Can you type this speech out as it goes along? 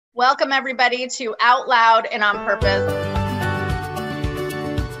Welcome everybody to Out Loud and on Purpose.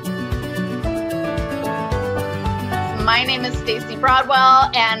 My name is Stacey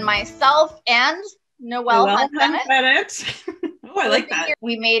Broadwell, and myself and Noelle Bennett. Oh, I like that.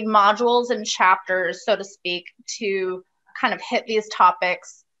 We made modules and chapters, so to speak, to kind of hit these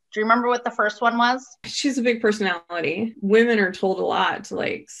topics. Do you remember what the first one was? She's a big personality. Women are told a lot to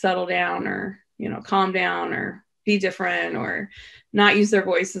like settle down or, calm down or be different or not use their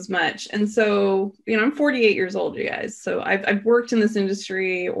voice as much. And so, I'm 48 years old, you guys. So I've worked in this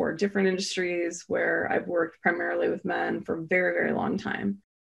industry or different industries where I've worked primarily with men for a very, very long time.